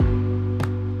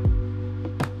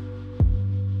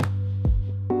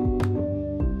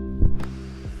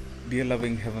Dear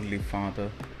loving Heavenly Father,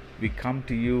 we come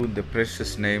to you in the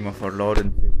precious name of our Lord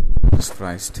and Savior Jesus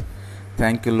Christ.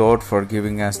 Thank you, Lord, for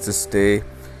giving us this day.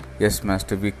 Yes,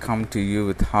 Master, we come to you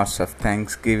with hearts of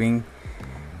thanksgiving.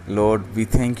 Lord, we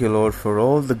thank you, Lord, for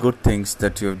all the good things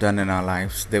that you have done in our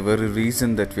lives. The very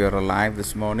reason that we are alive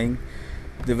this morning,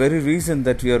 the very reason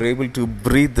that we are able to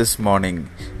breathe this morning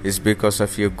is because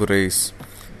of your grace.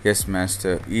 Yes,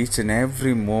 Master, each and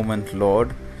every moment,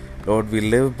 Lord, we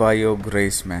live by your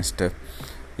grace, Master.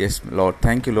 Yes, Lord,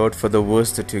 thank you, Lord, for the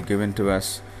verse that you've given to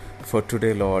us for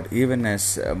today, Lord. Even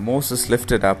as Moses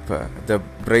lifted up the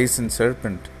brazen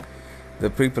serpent,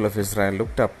 the people of Israel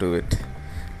looked up to it,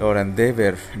 Lord, and they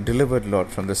were delivered, Lord,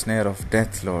 from the snare of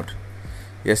death, Lord.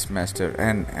 Yes, Master,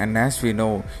 and as we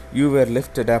know, you were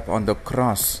lifted up on the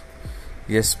cross.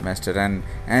 Yes, Master, and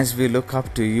as we look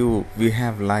up to you, we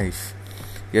have life.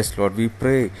 Yes, Lord, we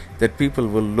pray that people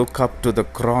will look up to the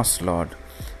cross, Lord.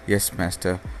 Yes,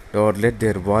 Master. Lord, let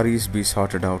their worries be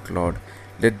sorted out, Lord.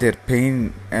 Let their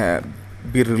pain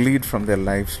be relieved from their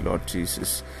lives, Lord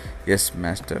Jesus. Yes,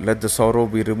 Master. Let the sorrow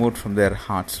be removed from their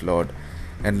hearts, Lord.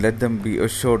 And let them be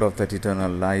assured of that eternal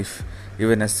life.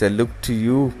 Even as they look to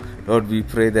you, Lord, we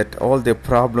pray that all their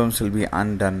problems will be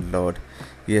undone, Lord.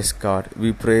 Yes, God,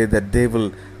 we pray that they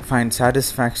will find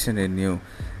satisfaction in you,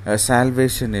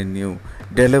 salvation in you,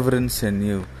 deliverance in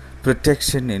you,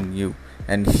 protection in you,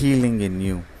 and healing in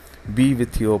you. Be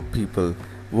with your people.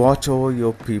 Watch over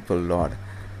your people, Lord.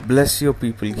 Bless your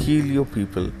people. Heal your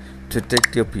people.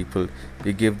 Protect your people.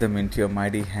 We give them into your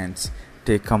mighty hands.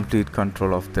 Take complete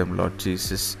control of them, Lord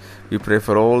Jesus. We pray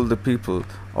for all the people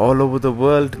all over the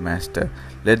world, Master.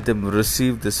 Let them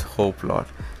receive this hope, Lord.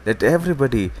 Let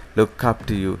everybody look up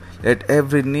to you. Let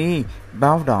every knee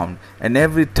bow down and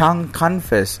every tongue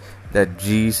confess that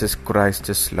Jesus Christ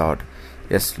is Lord.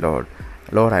 Yes, Lord.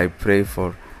 Lord, I pray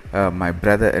for my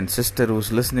brother and sister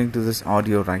who's listening to this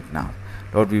audio right now.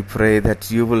 Lord, we pray that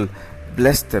you will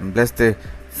bless them, bless their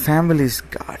families,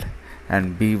 God,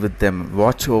 and be with them.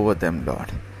 Watch over them,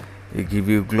 Lord. We give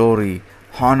you glory,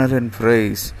 honor, and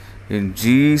praise. In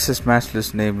Jesus'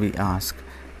 matchless name we ask.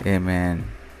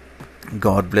 Amen.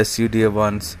 God bless you, dear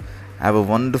ones. Have a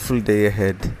wonderful day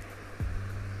ahead.